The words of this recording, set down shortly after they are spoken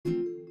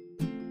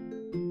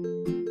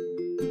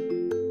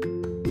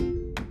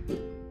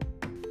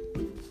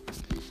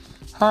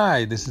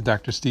Hi, this is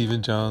Dr.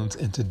 Stephen Jones,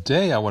 and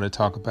today I want to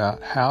talk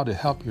about how to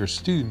help your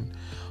student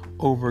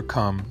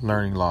overcome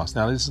learning loss.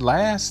 Now, this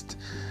last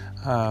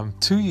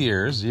 2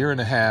 years, year and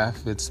a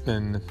half, it's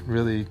been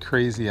really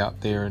crazy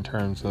out there in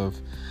terms of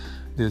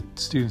the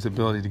students'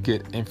 ability to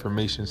get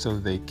information so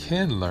that they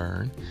can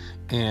learn.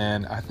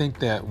 And I think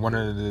that one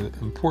of the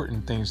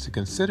important things to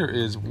consider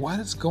is what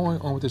is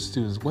going on with the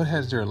students. What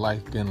has their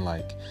life been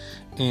like?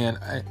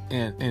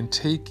 And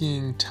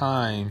taking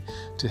time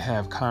to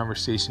have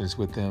conversations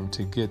with them,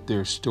 to get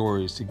their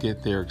stories, to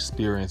get their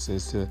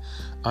experiences, to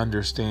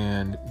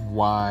understand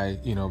why,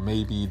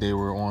 maybe they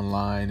were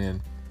online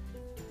and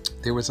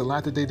there was a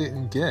lot that they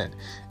didn't get,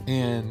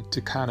 and to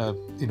kind of,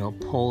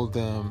 pull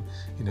them,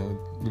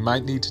 you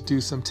might need to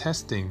do some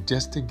testing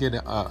just to get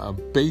a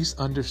base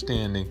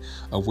understanding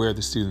of where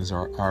the students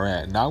are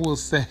at. And I will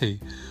say,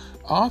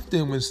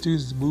 often when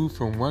students move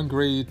from one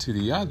grade to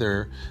the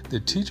other, the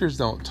teachers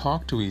don't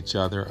talk to each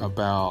other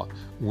about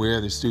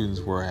where the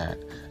students were at.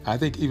 I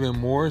think even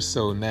more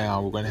so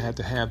now, we're going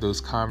to have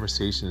those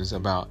conversations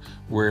about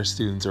where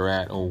students are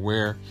at, or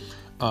where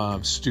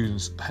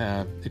students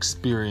have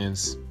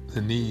experienced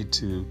the need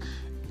to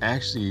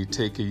actually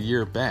take a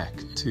year back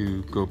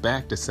to go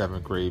back to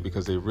 7th grade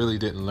because they really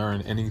didn't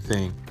learn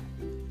anything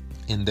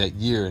in that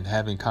year, and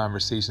having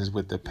conversations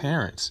with the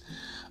parents.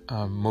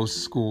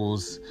 Most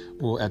schools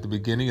will, at the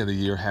beginning of the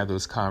year, have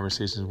those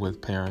conversations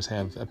with parents,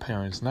 have a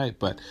parents' night,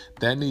 but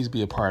that needs to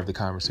be a part of the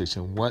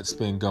conversation. What's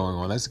been going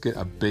on? Let's get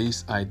a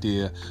base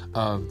idea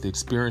of the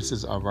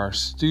experiences of our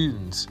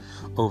students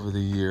over the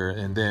year,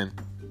 and then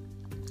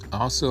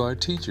also our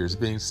teachers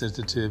being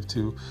sensitive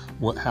to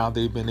how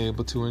they've been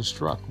able to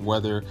instruct,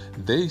 whether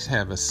they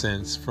have a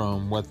sense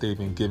from what they've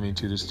been giving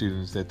to the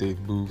students that they've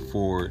moved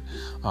forward.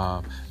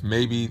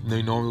 Maybe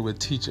they normally would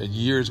teach a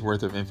year's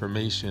worth of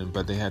information,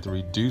 but they had to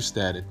reduce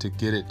that to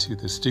get it to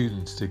the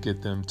students, to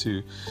get them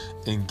to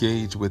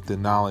engage with the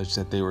knowledge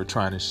that they were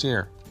trying to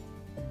share.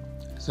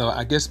 So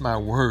I guess my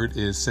word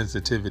is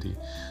sensitivity,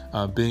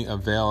 being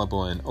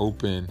available and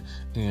open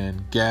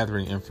and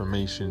gathering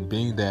information,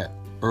 being that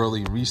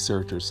early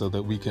researchers so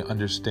that we can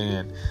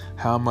understand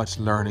how much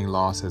learning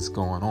loss is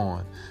going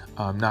on.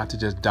 Not to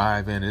just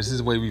dive in. This is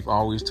the way we've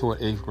always taught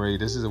 8th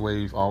grade. This is the way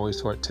we've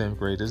always taught 10th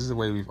grade. This is the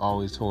way we've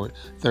always taught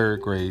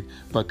 3rd grade.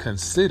 But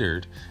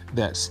considered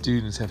that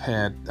students have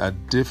had a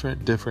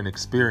different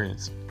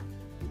experience,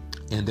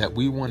 and that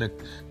we want to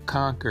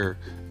conquer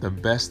the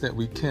best that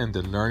we can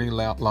the learning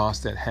loss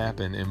that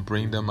happened and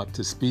bring them up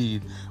to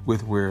speed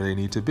with where they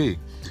need to be.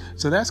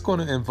 So that's going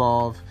to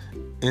involve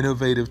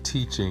innovative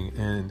teaching,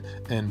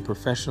 and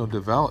professional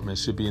development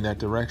should be in that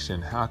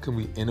direction. How can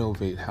we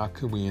innovate? How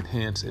can we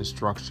enhance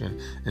instruction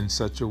in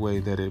such a way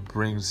that it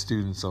brings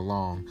students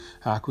along?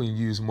 How can we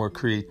use more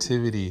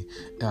creativity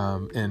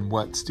in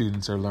what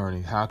students are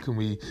learning? How can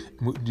we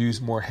use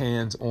more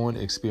hands-on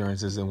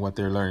experiences in what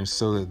they're learning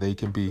so that they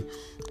can be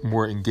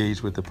more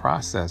engaged with the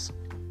process?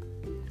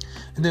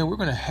 And then we're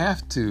going to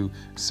have to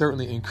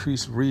certainly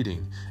increase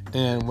reading.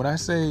 And when I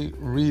say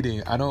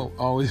reading, I don't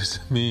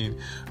always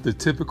mean the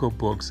typical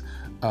books.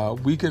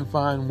 We can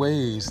find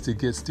ways to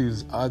get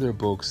students other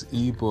books,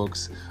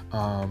 ebooks,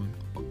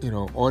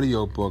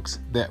 audio books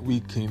that we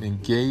can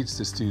engage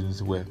the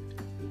students with.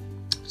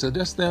 So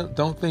just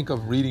don't think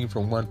of reading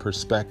from one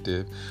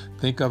perspective.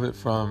 Think of it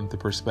from the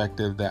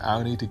perspective that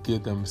I need to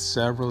give them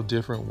several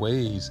different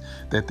ways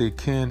that they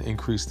can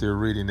increase their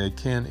reading, they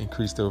can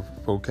increase their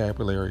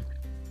vocabulary,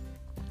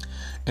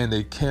 and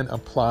they can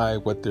apply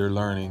what they're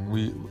learning.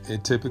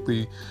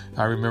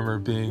 I remember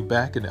being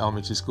back in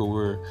elementary school, we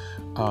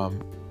were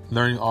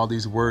learning all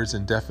these words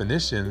and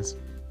definitions,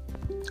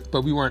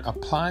 but we weren't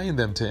applying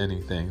them to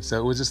anything. So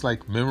it was just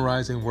like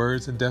memorizing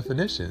words and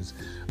definitions.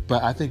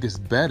 But I think it's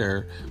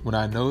better when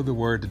I know the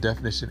word, the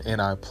definition,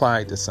 and I apply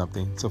it to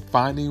something. So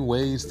finding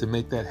ways to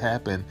make that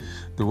happen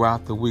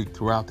throughout the week,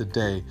 throughout the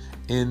day,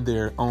 in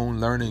their own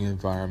learning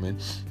environment.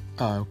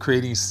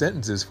 Creating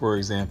sentences, for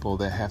example,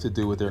 that have to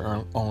do with their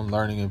own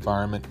learning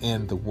environment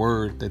and the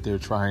word that they're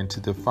trying to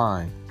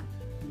define.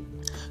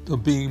 So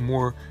being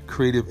more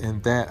creative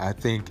in that, I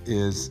think,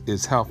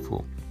 is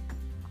helpful.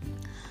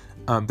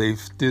 They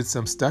did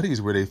some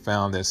studies where they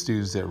found that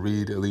students that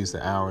read at least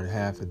an hour and a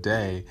half a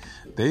day,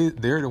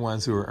 they're the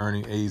ones who are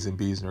earning A's and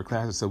B's in their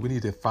classes. So we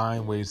need to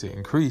find ways to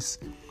increase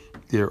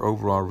their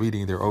overall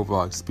reading, their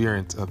overall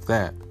experience of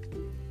that.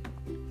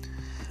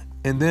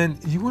 And then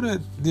you want to,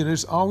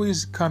 there's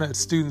always kind of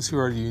students who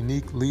are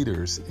unique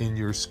leaders in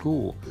your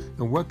school.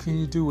 And what can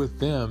you do with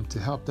them to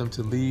help them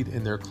to lead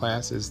in their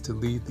classes, to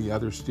lead the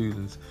other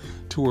students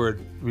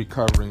toward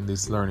recovering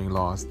this learning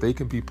loss? They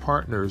can be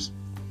partners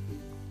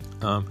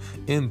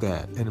in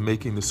that, and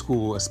making the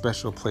school a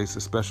special place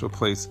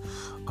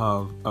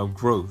of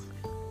growth.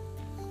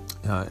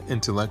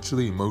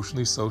 Intellectually,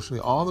 emotionally,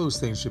 socially, all those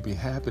things should be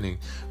happening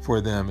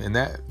for them. And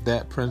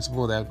that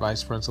principal, that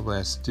vice principal,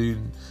 that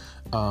student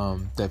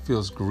that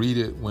feels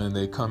greeted when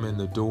they come in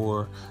the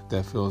door,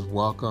 that feels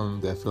welcome,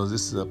 that feels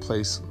this is a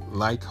place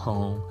like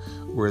home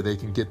where they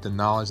can get the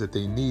knowledge that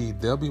they need,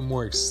 they'll be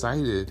more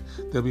excited,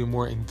 they'll be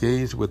more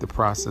engaged with the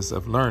process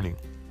of learning.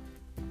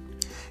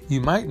 You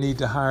might need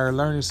to hire a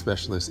learning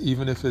specialist,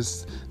 even if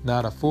it's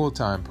not a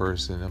full-time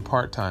person, a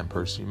part-time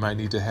person. You might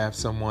need to have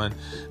someone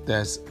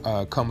that's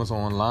comes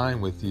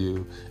online with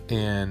you,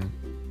 and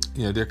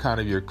they're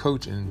kind of your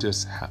coach and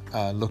just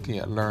looking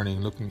at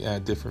learning, looking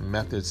at different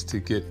methods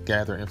to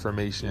gather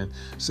information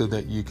so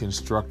that you can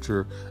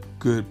structure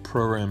good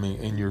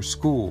programming in your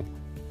school.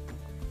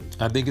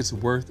 I think it's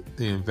worth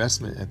the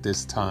investment at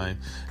this time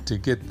to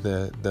get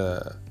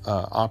the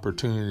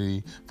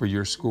opportunity for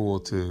your school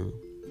to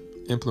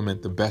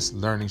implement the best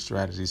learning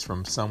strategies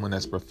from someone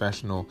that's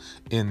professional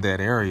in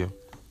that area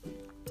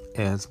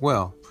as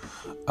well.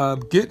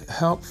 Get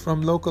help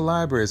from local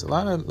libraries. A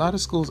lot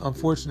of schools,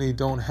 unfortunately,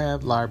 don't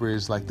have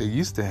libraries like they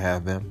used to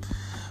have them,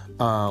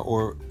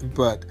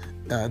 but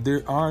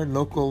there are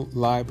local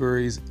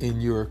libraries in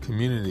your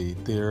community.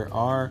 There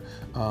are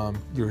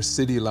your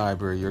city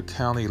library, your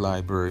county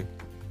library,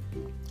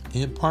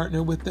 and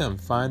partner with them.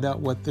 Find out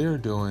what they're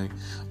doing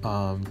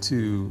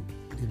to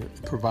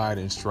provide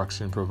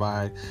instruction,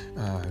 provide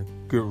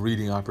good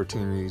reading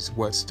opportunities,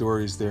 what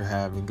stories they're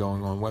having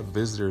going on, what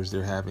visitors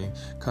they're having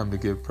come to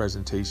give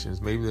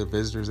presentations. Maybe the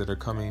visitors that are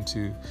coming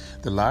to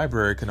the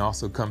library can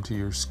also come to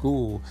your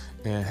school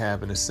and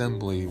have an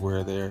assembly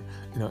where they're,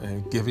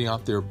 and giving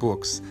out their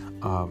books.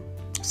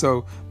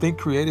 So think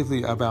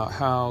creatively about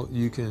how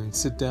you can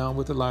sit down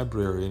with the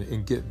librarian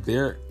and get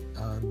their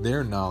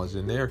knowledge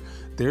and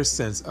their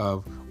sense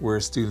of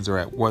where students are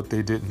at, what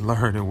they didn't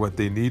learn and what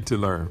they need to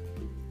learn.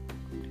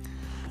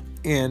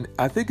 And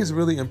I think it's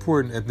really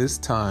important at this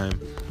time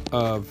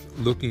of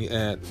looking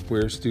at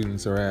where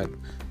students are at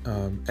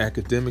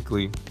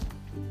academically,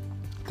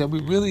 that we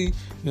really,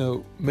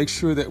 make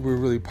sure that we're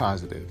really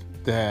positive,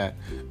 that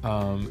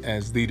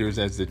as leaders,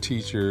 as the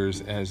teachers,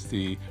 as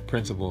the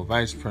principal,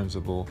 vice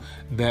principal,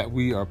 that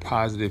we are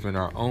positive in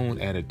our own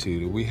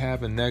attitude. If we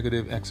have a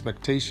negative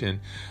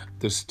expectation,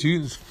 the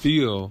students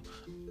feel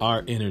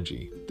our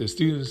energy. The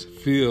students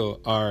feel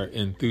our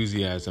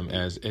enthusiasm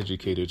as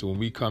educators. When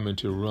we come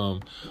into a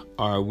room,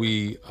 are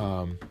we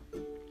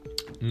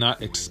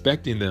not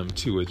expecting them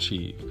to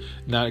achieve,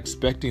 not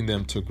expecting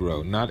them to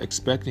grow, not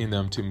expecting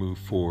them to move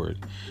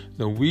forward?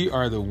 So we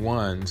are the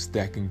ones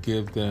that can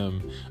give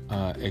them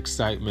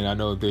excitement. I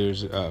know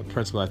there's a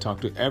principal I talk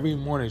to every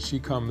morning. She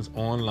comes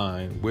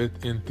online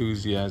with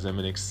enthusiasm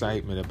and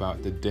excitement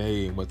about the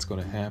day and what's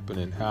going to happen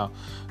and how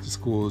the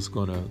school is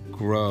going to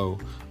grow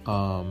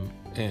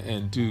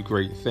and do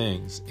great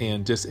things,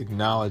 and just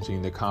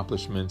acknowledging the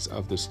accomplishments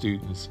of the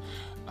students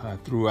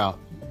throughout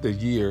the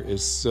year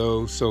is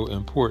so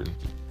important.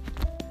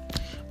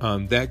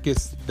 That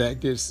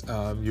gets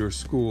your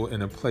school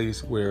in a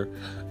place where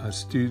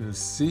students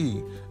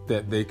see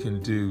that they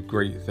can do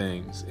great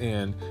things,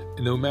 and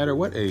no matter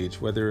what age,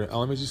 whether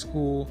elementary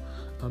school,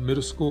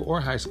 middle school, or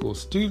high school,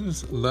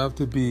 students love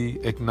to be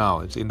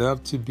acknowledged. They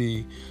love to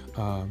be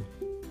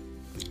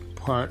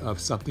part of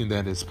something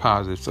that is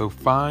positive. So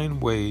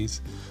find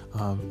ways.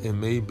 It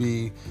may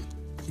be,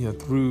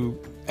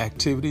 through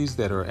activities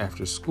that are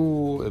after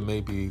school. It may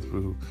be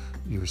through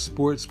your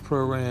sports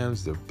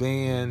programs, the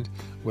band,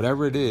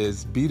 whatever it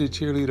is. Be the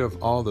cheerleader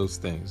of all those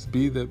things.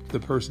 Be the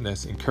person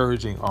that's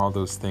encouraging all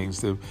those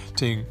things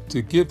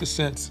to give the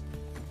sense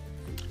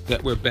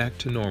that we're back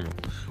to normal.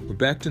 We're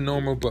back to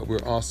normal, but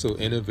we're also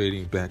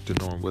innovating back to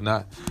normal. We're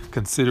not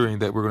considering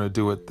that we're going to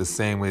do it the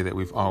same way that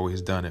we've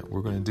always done it.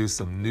 We're going to do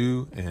some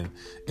new and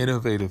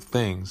innovative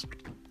things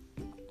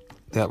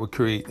that would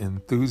create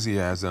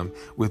enthusiasm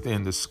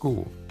within the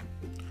school.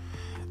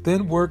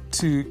 Then work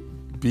to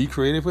be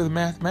creative with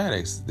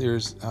mathematics.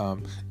 There's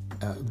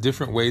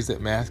different ways that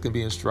math can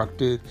be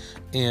instructed,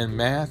 and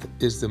math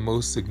is the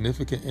most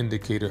significant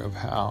indicator of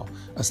how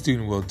a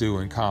student will do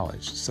in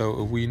college.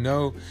 So if we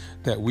know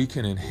that we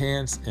can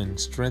enhance and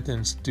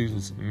strengthen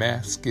students'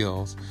 math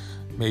skills,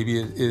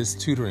 maybe it is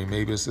tutoring,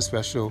 maybe it's a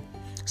special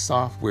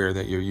software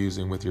that you're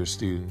using with your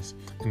students.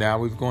 And now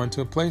we've gone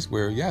to a place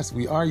where, yes,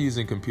 we are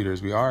using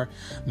computers, we are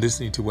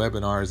listening to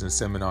webinars and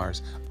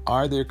seminars.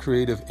 Are there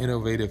creative,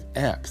 innovative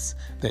apps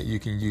that you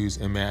can use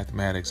in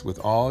mathematics with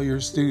all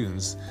your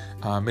students?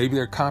 Maybe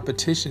there are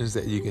competitions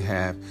that you can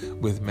have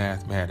with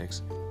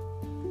mathematics.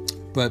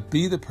 But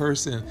be the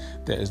person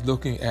that is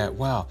looking at,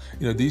 wow,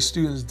 these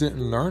students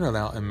didn't learn a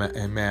lot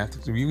in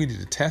math. We need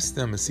to test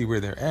them and see where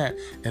they're at,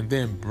 and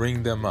then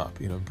bring them up.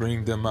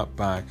 Bring them up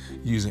by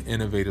using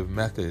innovative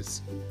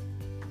methods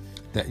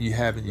that you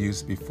haven't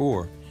used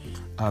before.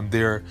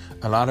 There are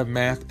a lot of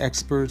math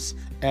experts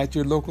at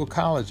your local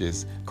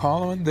colleges.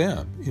 Call on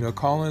them.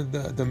 Call on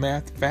the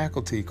math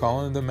faculty. Call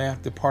on the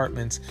math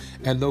departments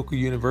at local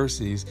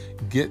universities.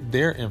 Get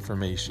their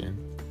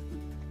information.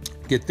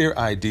 Get their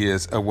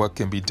ideas of what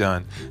can be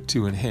done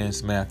to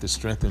enhance math, to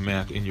strengthen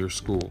math in your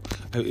school.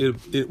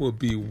 It will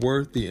be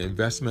worth the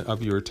investment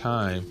of your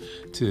time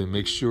to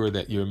make sure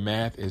that your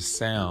math is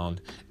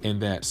sound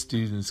and that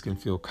students can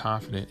feel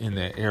confident in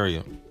that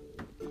area.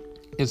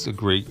 It's a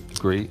great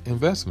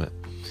investment.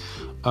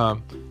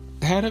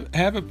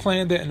 Have a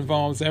plan that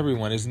involves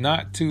everyone. It's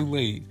not too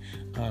late.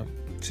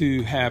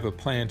 to have a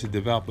plan, to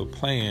develop a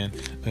plan,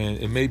 and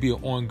it may be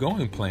an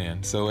ongoing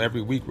plan. So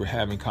every week we're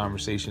having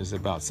conversations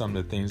about some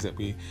of the things that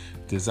we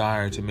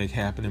desire to make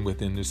happen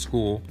within the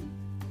school.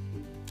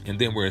 And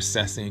then we're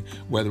assessing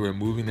whether we're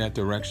moving that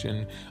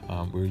direction.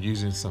 We're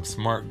using some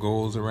SMART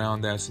goals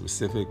around that: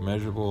 specific,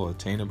 measurable,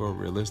 attainable,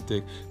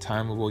 realistic,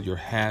 timeable. You're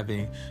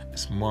having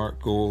SMART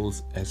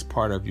goals as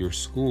part of your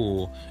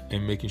school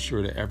and making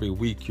sure that every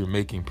week you're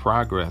making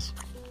progress.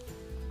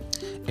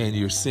 And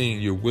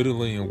you're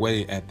whittling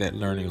away at that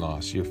learning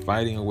loss. You're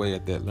fighting away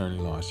at that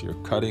learning loss. You're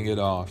cutting it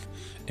off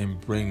and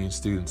bringing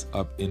students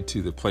up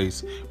into the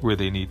place where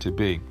they need to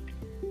be.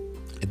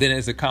 And then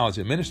as a college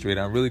administrator,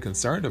 I'm really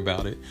concerned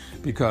about it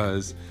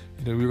because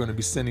we're going to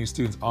be sending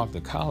students off to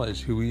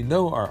college who we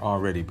know are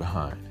already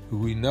behind, who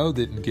we know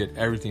didn't get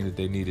everything that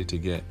they needed to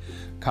get.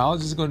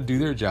 College is going to do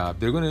their job.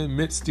 They're going to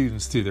admit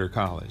students to their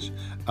college.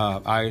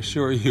 I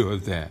assure you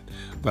of that.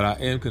 But I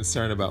am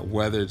concerned about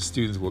whether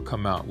students will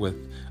come out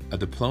with a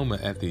diploma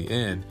at the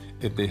end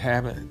if they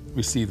haven't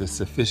received a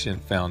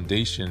sufficient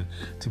foundation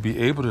to be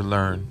able to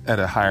learn at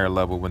a higher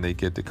level when they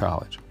get to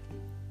college.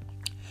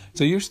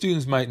 So your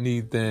students might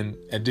need then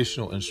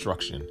additional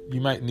instruction.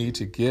 You might need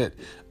to get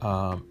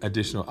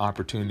additional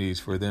opportunities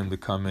for them to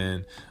come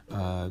in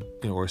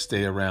or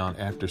stay around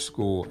after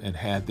school and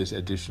have this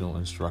additional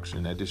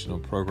instruction, additional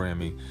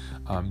programming.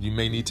 You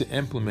may need to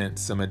implement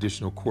some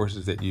additional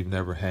courses that you've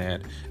never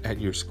had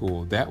at your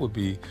school. That would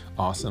be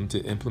awesome,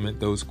 to implement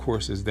those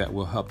courses that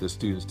will help the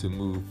students to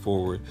move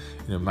forward.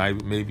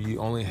 Maybe you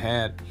only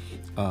had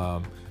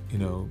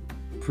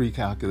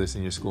pre-calculus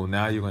in your school.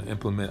 Now you're going to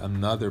implement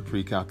another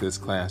pre-calculus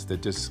class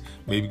that just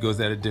maybe goes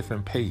at a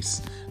different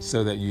pace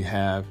so that you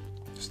have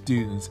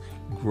students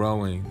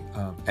growing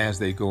as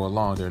they go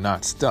along. They're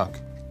not stuck.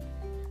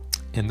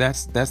 And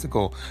that's the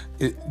goal.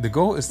 The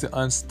goal is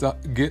to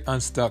get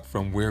unstuck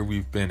from where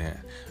we've been at,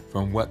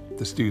 from what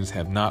the students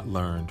have not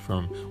learned,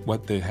 from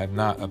what they have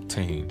not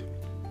obtained.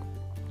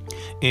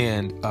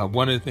 And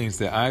one of the things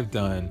that I've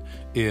done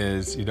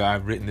is,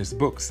 I've written this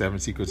book, 7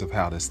 Secrets of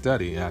How to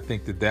Study. And I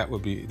think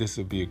this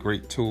would be a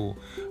great tool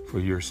for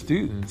your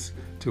students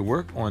to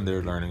work on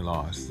their learning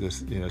loss.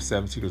 This,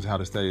 7 Secrets of How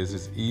to Study is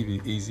just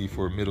easy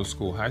for middle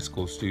school, high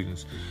school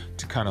students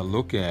to kind of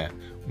look at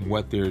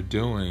what they're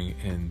doing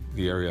in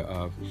the area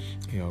of,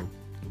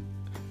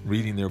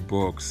 reading their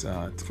books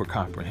for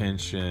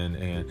comprehension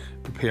and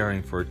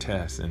preparing for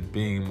tests and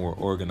being more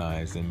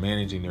organized and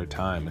managing their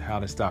time and how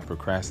to stop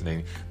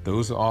procrastinating.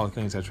 Those are all the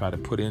things I try to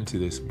put into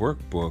this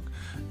workbook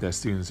that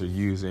students are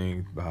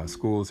using.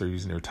 Schools are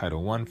using their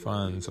Title I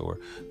funds or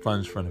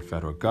funds from the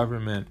federal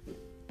government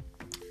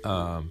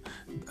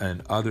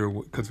and other,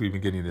 because we've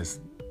been getting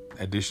this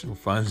additional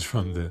funds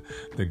from the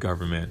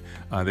government.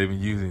 They've been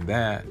using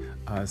that.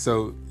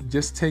 So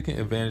just taking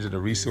advantage of the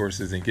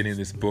resources and getting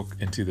this book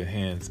into the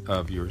hands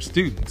of your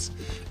students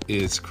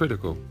is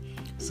critical.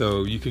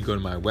 So you can go to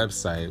my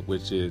website,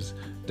 which is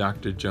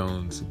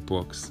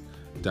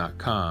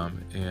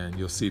drjonesbooks.com, and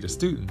you'll see the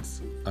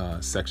students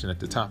section at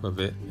the top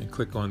of it, and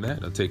click on that.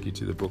 It'll take you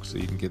to the book so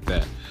you can get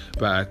that.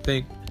 But I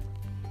think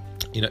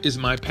it's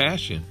my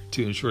passion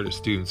to ensure that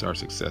students are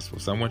successful.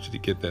 So I want you to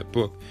get that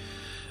book.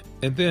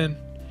 And then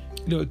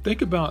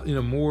think about,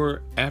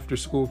 more after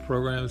school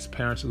programs.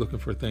 Parents are looking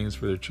for things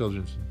for their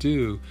children to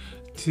do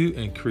to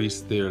increase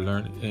their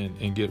learning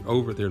and get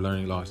over their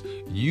learning loss.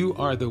 You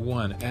are the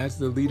one, as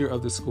the leader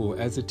of the school,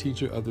 as a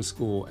teacher of the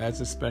school, as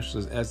a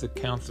specialist, as a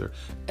counselor,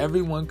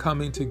 everyone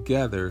coming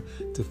together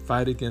to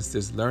fight against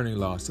this learning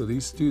loss so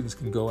these students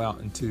can go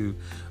out into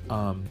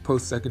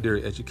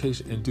post-secondary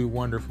education and do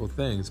wonderful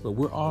things. But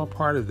we're all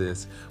part of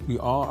this. We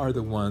all are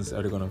the ones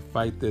that are going to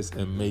fight this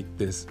and make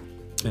this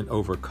and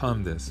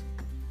overcome this.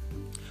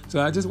 So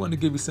I just wanted to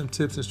give you some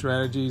tips and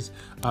strategies.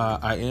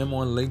 I am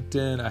on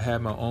LinkedIn. I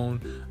have my own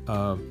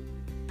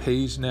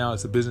page now.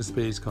 It's a business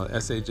page called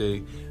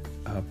SAJ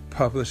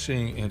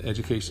Publishing and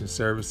Education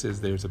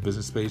Services. There's a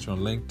business page on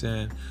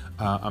LinkedIn.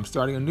 I'm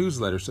starting a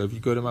newsletter. So if you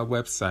go to my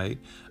website,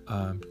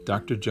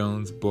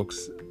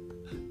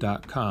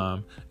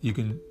 drjonesbooks.com, you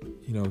can,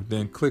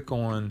 then click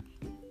on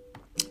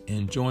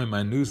and join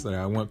my newsletter.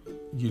 I want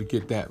you to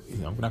get that.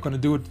 I'm not going to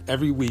do it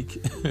every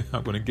week.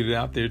 I'm going to get it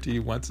out there to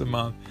you once a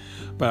month,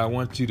 but I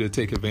want you to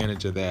take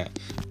advantage of that.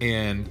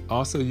 And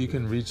also you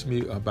can reach me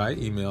by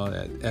email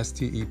at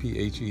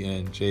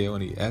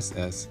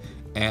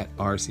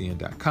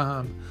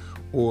stephenjones@rcn.com,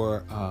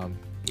 or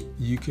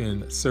you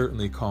can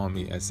certainly call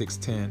me at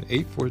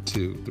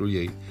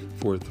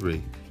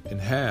 610-842-3843, and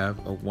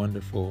have a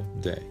wonderful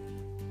day.